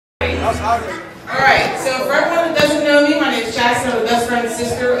Alright, so for everyone that doesn't know me, my name is Chasity. I'm the best friend and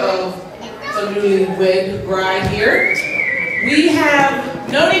sister of the newlywed bride here. We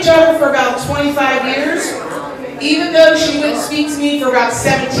have known each other for about 25 years, even though she wouldn't speak to me for about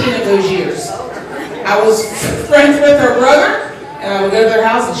 17 of those years. I was friends with her brother, and I would go to their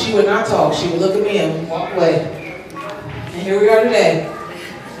house and she would not talk. She would look at me and walk away. And here we are today.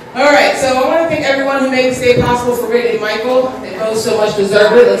 Alright, so I want to thank everyone who made this day possible for Brittany and Michael. They both so much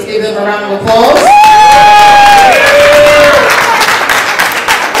deserve it. Let's give them a round of applause.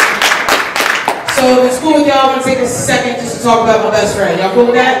 So if it's cool with y'all, I'm going to take a second just to talk about my best friend. Y'all cool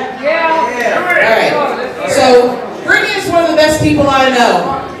with that? Yeah. Alright. So Brittany is one of the best people I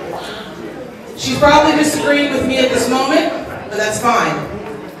know. She's probably disagreeing with me at this moment, but that's fine.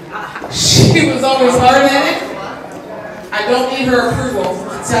 She was always hard-headed. I don't need her approval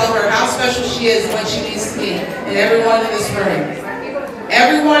to tell her how special she is and what she needs to be, and everyone in this room.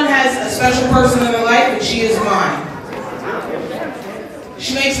 Everyone has a special person in their life, and she is mine.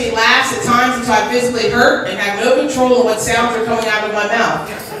 She makes me laugh at times until I physically hurt and have no control of what sounds are coming out of my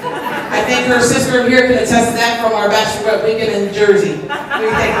mouth. I think her sister over here can attest to that from our bachelorette weekend in Jersey. What do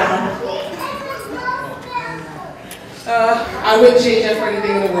you think, Mom? I wouldn't change that for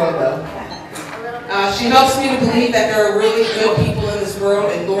anything in the world, though. She helps me to believe that there are really good people in this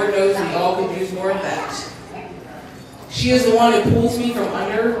world, and Lord knows we all could use more of that. She is the one who pulls me from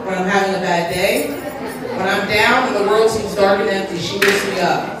under when I'm having a bad day. When I'm down and the world seems dark and empty, she lifts me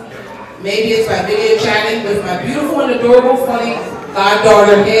up. Maybe it's by video chatting with my beautiful and adorable, funny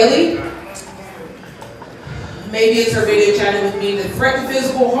goddaughter, Haley. Maybe it's her video chatting with me to threaten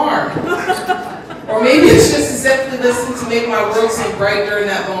physical harm. Or maybe it's just to simply listen to make my world seem bright during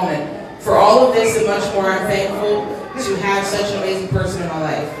that moment. For all of this and much more, I'm thankful to have such an amazing person in my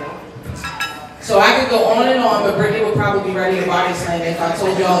life. So I could go on and on, but Brittany would probably be ready to body slam if I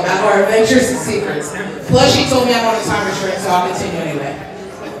told you all about our adventures and secrets. Plus, she told me I'm on a time restraint, so I'll continue anyway.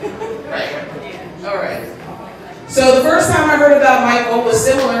 Right. All right. So the first time I heard about Michael was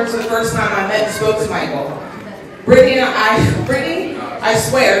similar to the first time I met and spoke to Michael. Brittany, I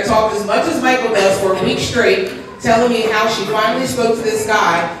swear, talked as much as Michael does for a week straight, telling me how she finally spoke to this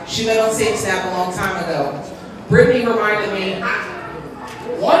guy she met on SingSnap a long time ago. Brittany reminded me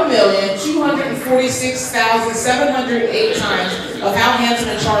 1,246,708 times of how handsome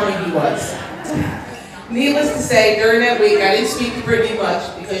and charming he was. Needless to say, during that week, I didn't speak to Brittany much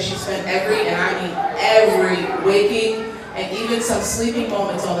because she spent every, and I mean every, waking and even some sleeping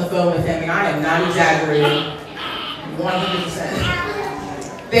moments on the phone with him, and I am not exaggerating,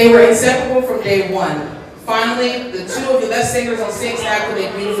 100%. They were inseparable from day one. Finally, the two of the best singers on SingSnap could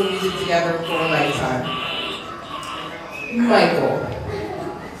make beautiful music together for a lifetime. Michael,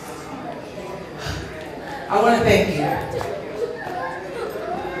 I want to thank you.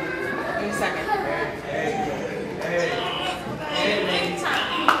 Give me a second.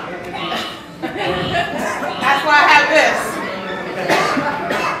 That's why I have this.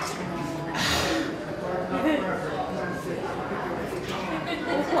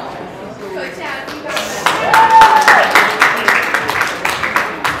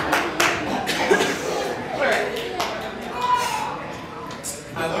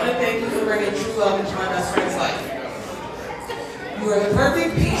 I want to thank you for bringing true love into my best friend's life. You are the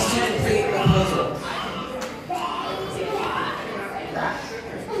perfect piece to complete the puzzle.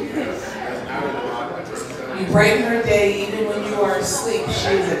 You brighten her day even when you are asleep.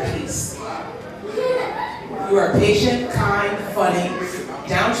 She is at peace. You are patient, kind, funny,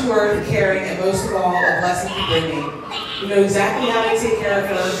 down to earth, caring, and most of all, a blessing to Brittany. You know exactly how to take care of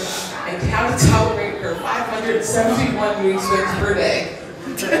her and how to tolerate her 571 mood swings per day.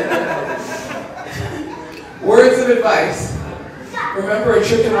 Words of advice. Remember, a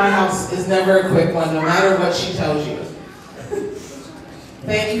trip to my house is never a quick one, no matter what she tells you.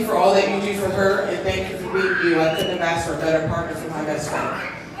 Thank you for all that you do for her, and thank you for being you. I couldn't have asked for a better partner for my best friend.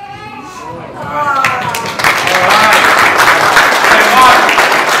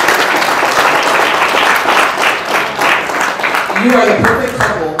 You are the perfect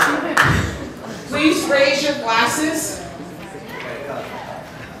couple. Please raise your glasses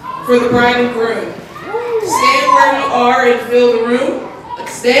for the bride and groom. Stand where you are and fill the room.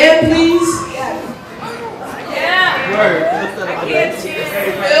 Stand, please.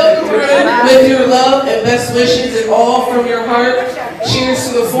 Fill the room with your love and best wishes and all from your heart. Cheers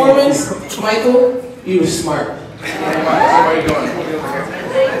to the Formans. Michael, you were smart. How you doing?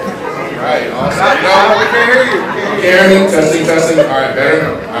 All right, awesome. You know, we can't hear you. Hear me? Testing, testing. All right, better?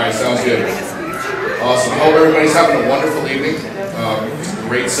 All right, sounds good. Awesome. Hope everybody's having a wonderful evening.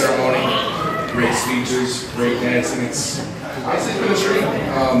 Great ceremony, great speeches, great dancing. It's Honestly, it's been a treat.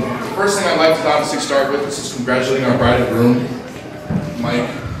 The first thing I'd like to honestly start with is just congratulating our bride and groom, Mike,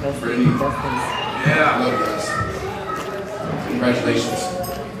 Brittany. Yeah, I love you guys. Congratulations.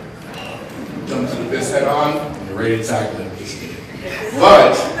 Jump to the biz head on, and you're ready to tackle him.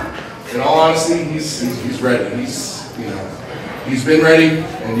 But in all honesty, he's ready. He's been ready,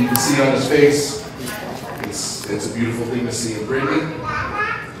 and you can see it on his face. It's a beautiful thing to see in Brittany.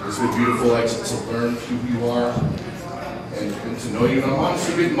 It's been beautiful to learn who you are and to know you. And I'm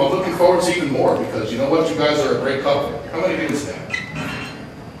looking forward to even more because you know what? You guys are a great couple. How many babies now?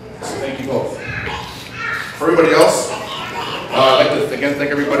 So thank you both. For everybody else, I'd like to again thank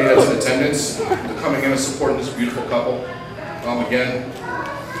everybody that's in attendance for coming in and supporting this beautiful couple. Again,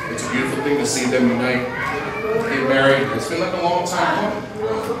 it's a beautiful thing to see them unite, get married. It's been like a long time coming.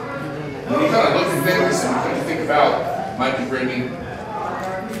 When you kind of look at things and when you think about Mike and Brittany,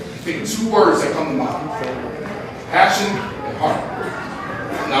 you think of two words that come to mind: passion and heart.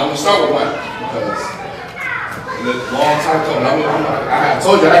 Now I'm gonna start with Mike because it's a long time coming. I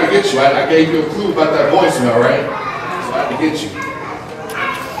told you I had to get you. I gave you a clue about that voicemail, right? So I had to get you.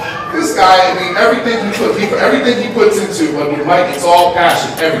 This guy, I mean, everything he puts into with Mike, it's all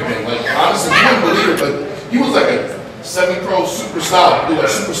passion, everything. Like honestly, you wouldn't believe it, but he was like a semi-pro superstar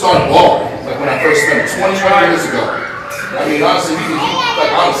baller. Like when I first met him 21 years ago. I mean, honestly, he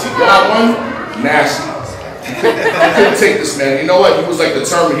got one nasty. You couldn't take this man. You know what? He was like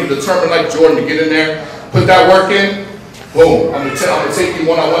determined. He determined like Jordan to get in there, put that work in. Boom! I'm gonna take you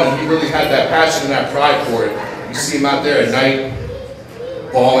one-on-one, and he really had that passion and that pride for it. You see him out there at night,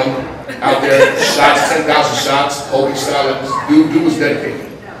 balling, out there, shots, 10,000 shots, Kobe style. Dude was dedicated.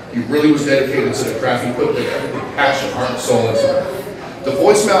 He really was dedicated to the craft. He put everything, passion, heart, and soul into it. The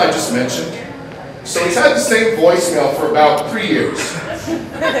voicemail I just mentioned. So he's had the same voicemail for about 3 years. And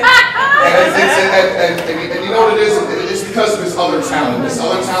you know what it is? It's because of his other talent. His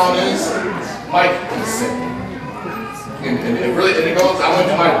other talent is Mike can sing. And it goes, I'm going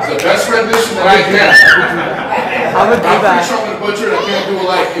to do the best rendition that I can. I'm going to do that. I'm pretty sure I'm going to butcher it. I can't do it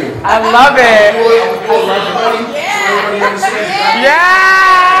like you. I love it. I'm going to do it for everybody. So everybody understands.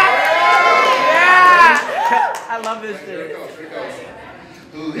 Yeah! I love this shit. Here it goes.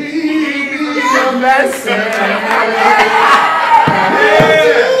 Leave me your message.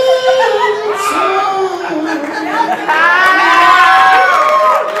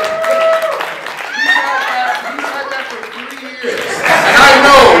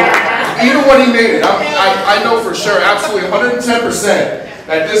 Even when he made it, I know for sure, absolutely 110%,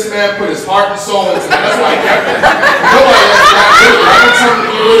 that this man put his heart and soul into it. That's why I kept it. Nobody else got it. I've been telling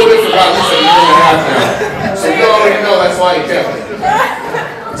you a little bit about this a year and a half now. So you already know that's why he kept it.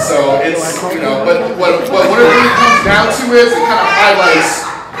 So it's, but what it really comes down to is it kind of highlights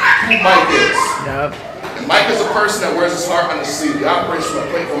who Mike is. And Mike is a person that wears his heart on his sleeve. He operates from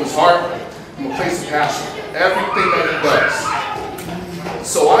his heart, from a place of passion. Everything that he does.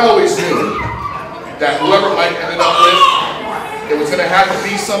 So I always knew that whoever Mike ended up with, it was going to have to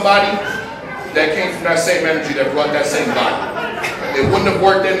be somebody that came from that same energy, that brought that same vibe. It wouldn't have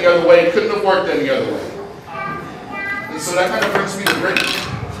worked any other way. It couldn't have worked any other way. And so that kind of brings me to Brittany.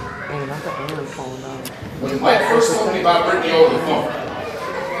 When Mike first told me about Brittany over the phone,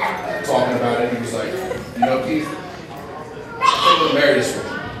 talking about it, he was like, Keith, I think we'll marry this woman.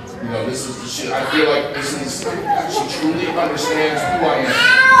 This is the shit. I feel like she truly understands who I am.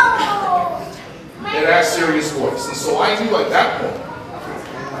 In that serious voice. And so I knew at that point,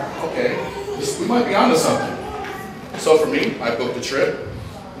 okay, we might be onto something. So for me, I booked the trip,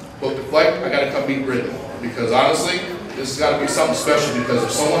 booked the flight, I gotta come meet Brittany. Because honestly, this has gotta be something special because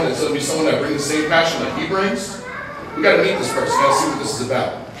if it's gonna be someone that brings the same passion that he brings, we gotta meet this person, gotta see what this is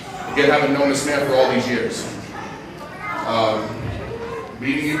about. Again, having known this man for all these years.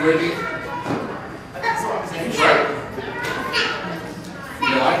 Meeting you, Brittany, he's right.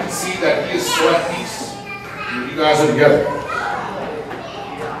 I can see that he is so at peace when you guys are together.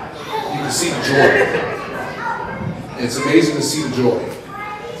 You can see the joy. It's amazing to see the joy.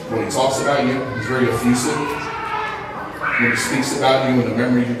 When he talks about you, he's very effusive. When he speaks about you and the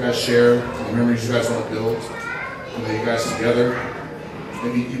memories you guys share, and the memories you guys want to build, and then you guys together,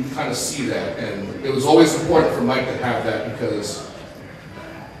 and you kind of see that. And it was always important for Mike to have that because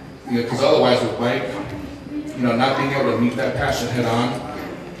otherwise with Mike, not being able to meet that passion head on,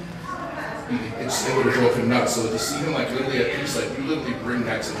 it would have drove him nuts. So to see him like literally at peace, like you literally bring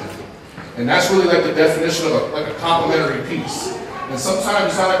that to him. And that's really like the definition of a complementary piece. And sometimes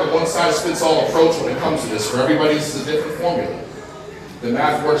it's not like a one-size-fits-all approach when it comes to this. For everybody, this is a different formula. The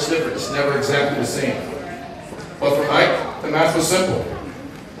math works different. It's never exactly the same. But for Mike, the math was simple.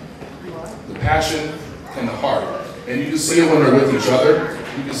 The passion and the heart. And you can see it when they're with each other.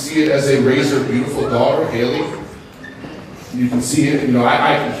 You can see it as they raise their beautiful daughter, Haley. You can see it, you know,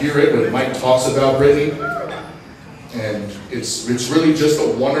 I can hear it when Mike talks about Brittany. And it's really just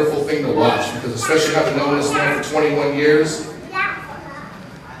a wonderful thing to watch, because especially having known this man for 21 years,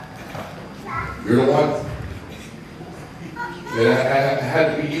 you're the one. It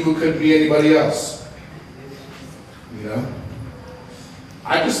had to be you, who couldn't be anybody else. You know?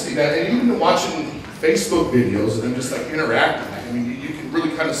 I just see that, and even watching Facebook videos and them just like interacting, I mean, you can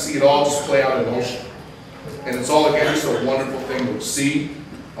really kind of see it all just play out in motion. And it's all, again, just a wonderful thing to see,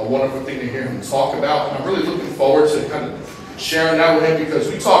 a wonderful thing to hear him talk about. And I'm really looking forward to kind of sharing that with him, because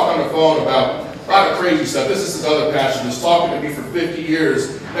we talk on the phone about a lot of crazy stuff. This is his other passion, just talking to me for 50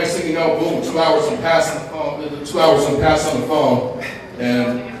 years. Next thing you know, boom, 2 hours on pass on the phone, 2 hours on pass on the phone.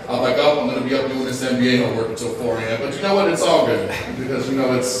 And I'm like, oh, I'm going to be up doing this NBA homework until 4 a.m. But you know what? It's all good, because, you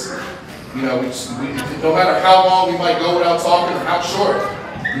know, it's, you know, no matter how long we might go without talking or how short,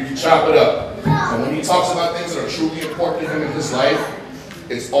 we can chop it up. And when he talks about things that are truly important to him in his life,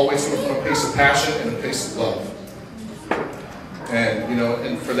 it's always coming from a place of passion and a place of love. And, you know,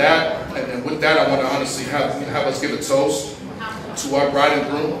 and for that, and with that, I want to honestly have us give a toast to our bride and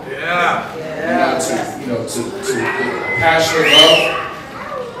groom. Yeah. To a passion of love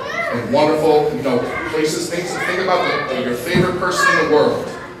and wonderful, you know, places, things to think about your favorite person in the world.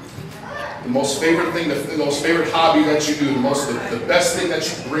 The most favorite thing, the most favorite hobby that you do, the best thing that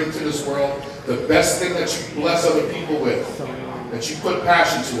you bring to this world, the best thing that you bless other people with, that you put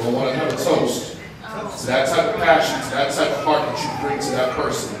passion to. I want to have a toast to that type of passion, to that type of heart that you bring to that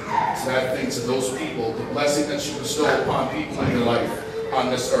person, to that thing, to those people, the blessing that you bestow upon people in your life on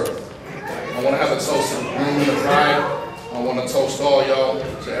this earth. I want to have a toast to the groom and the bride. I want to toast all y'all,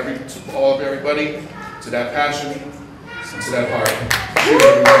 to everybody, to that passion, and to that heart.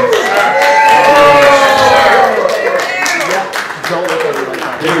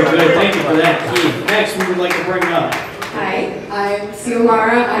 Very good. Thank you for that, Keith. Next, we would like to bring up. Hi, I'm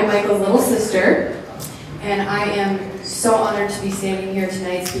Xiomara. I'm Michael's little sister, and I am so honored to be standing here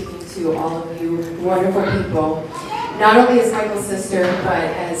tonight speaking to all of you wonderful people, not only as Michael's sister, but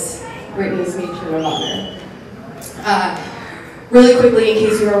as Brittany's matron of honor. Really quickly, in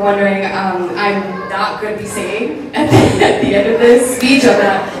case you were wondering, I'm not going to be singing at the end of this speech. I'm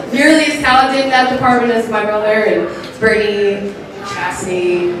not nearly as talented in that department as my brother and Brittany,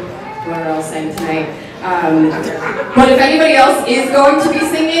 Chasity, whoever else sang tonight. But if anybody else is going to be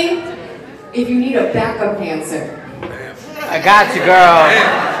singing, if you need a backup dancer, I got you, girl.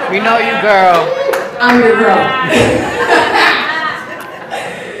 We know you, girl. I'm your girl.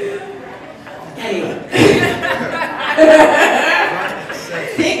 Anyway.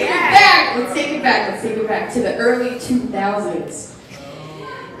 Let's take it back to the early 2000s.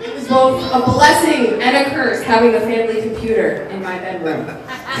 It was both a blessing and a curse having a family computer in my bedroom.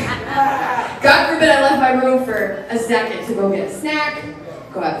 God forbid I left my room for a second to go get a snack,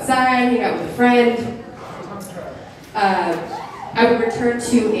 go outside, hang out with a friend. I would return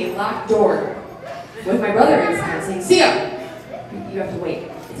to a locked door with my brother inside saying, Sia, you have to wait.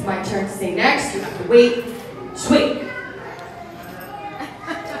 It's my turn to say next, you have to wait. Just wait.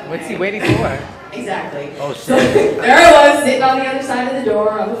 What's he waiting for? Exactly. Oh, shit. So there I was, sitting on the other side of the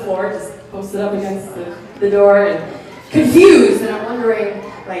door, on the floor, just posted up against the door, and confused, and I'm wondering,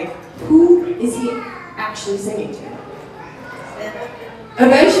 like, who is he actually singing to?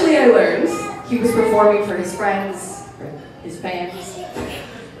 Eventually I learned he was performing for his friends, or his fans,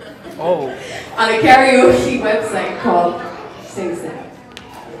 Oh. on a karaoke website called Sing Snap.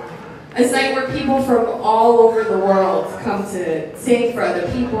 A site where people from all over the world come to sing for other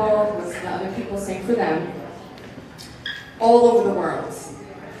people, listen to other people sing for them. All over the world.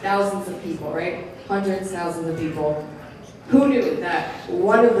 Thousands of people, right? Hundreds, thousands of people. Who knew that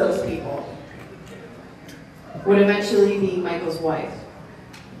one of those people would eventually be Michael's wife?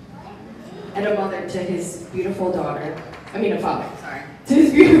 And a mother to his beautiful daughter. I mean, a father, sorry. To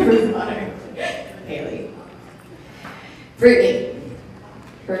his beautiful daughter, Haley. Brittany.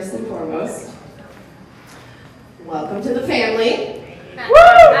 First and foremost, welcome to the family. Woo!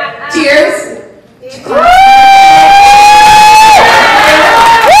 Cheers. Woo!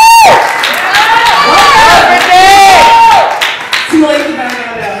 Too late to back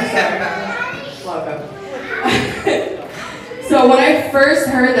out now, sorry. Welcome. So when I first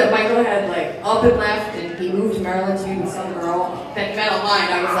heard that Michael had like up and left and he moved to Maryland to be with some girl that he met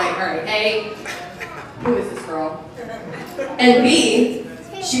online, I was like, all right, A, who is this girl? And B,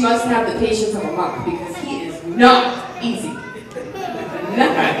 she must have the patience of a monk because he is not easy.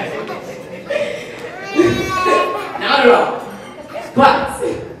 Not at all. But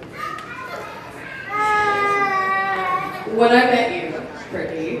when I met you,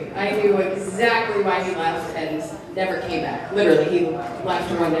 Brittany, I knew exactly why he left and never came back. Literally, he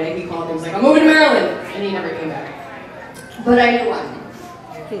left one day, he called me, he was like, I'm moving to Maryland, and he never came back. But I knew why.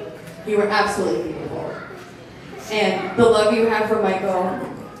 You were absolutely beautiful. And the love you have for Michael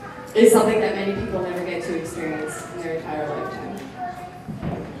is something that many people never get to experience in their entire lifetime.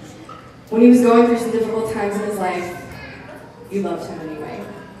 When he was going through some difficult times in his life, you loved him anyway.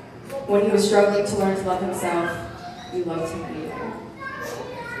 When he was struggling to learn to love himself, you loved him anyway.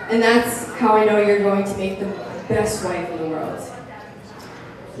 And that's how I know you're going to make the best wife in the world.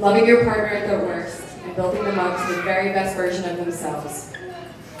 Loving your partner at their worst and building them up to the very best version of themselves.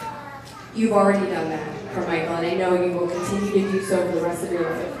 You've already done that for Michael, and I know you will continue to do so for the rest of your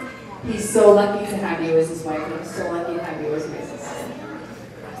life. He's so lucky to have you as his wife, and I'm so lucky to have you as my sister.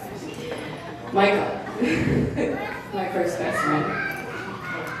 Michael, my first best friend.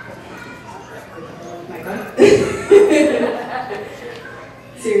 Michael?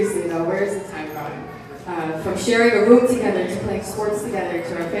 Seriously though, where's the time gone? From sharing a room together to playing sports together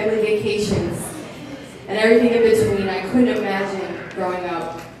to our family vacations and everything in between, I couldn't imagine growing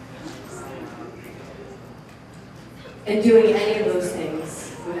up and doing any of those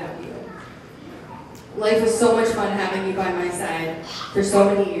things without you. Life was so much fun having you by my side for so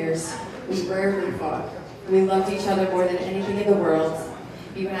many years. We rarely fought. We loved each other more than anything in the world.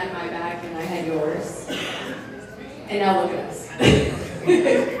 You had my back and I had yours. And now look at us.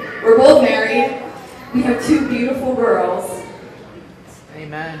 We're both married. We have 2 beautiful girls.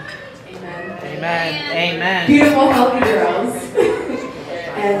 Amen. Amen. Amen. Amen. Beautiful, healthy girls.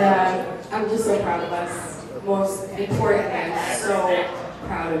 And I'm just so proud of us. Most importantly, I'm so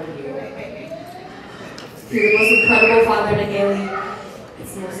proud of you. You're the most incredible father to Haley.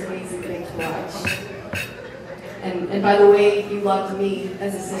 It's the most amazing thing to watch. And by the way you loved me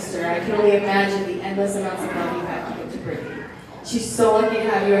as a sister, I can only imagine the endless amounts of love you had to give to Brittany. She's so lucky to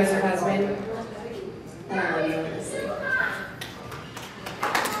have you as her husband, and I love you endlessly.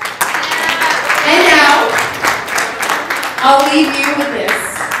 And now, I'll leave you with this.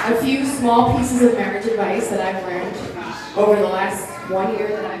 A few small pieces of marriage advice that I've learned over the last 1 year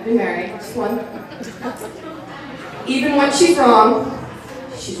that I've been married. Just one. Even when she's wrong,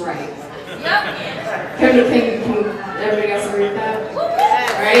 she's right. Yep. Can everybody else agree with that?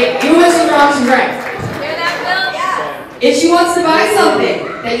 Right? Even when she's wrong, she's right. Hear that, Bill? If she wants to buy something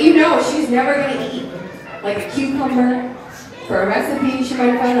that you know she's never going to eat, like a cucumber, for a recipe she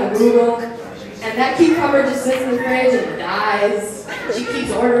might find on Google, and that cucumber just sits in the fridge and it dies. She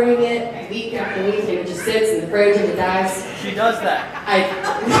keeps ordering it week after week and it just sits in the fridge and it dies. She does that.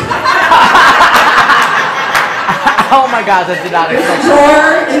 Oh my God, that did not There's a expect.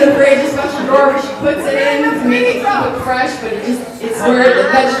 drawer in the fridge, a special drawer where she puts it in to make it keep it fresh, but it's where the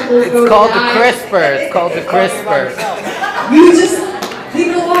vegetables go to die. It's called the crisper. It's called the crisper. You just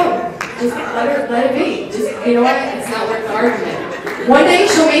leave it alone. Just let it be. Just, you know what? It's not worth the argument. One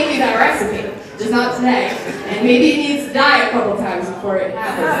day she'll make you that recipe. Just not today. And maybe it needs to die a couple times before it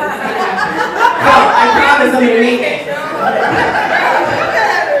happens. It's gonna happen. Oh, I promise I'm gonna make it.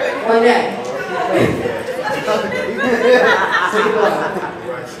 One day.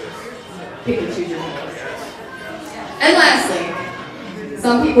 Pick and choose your battles. And lastly,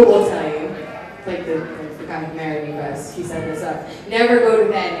 some people will tell you, like the guy who married you guys, he said this up, never go to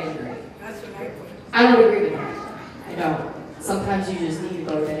bed angry. I don't agree with that. I don't. Sometimes you just need to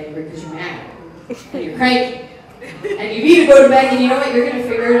go to bed angry because you're mad. And you're cranky. And you need to go to bed and you know what, you're going to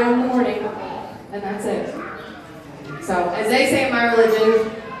figure it out in the morning. And that's it. So, as they say in my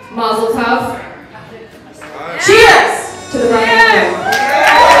religion, mazel tov.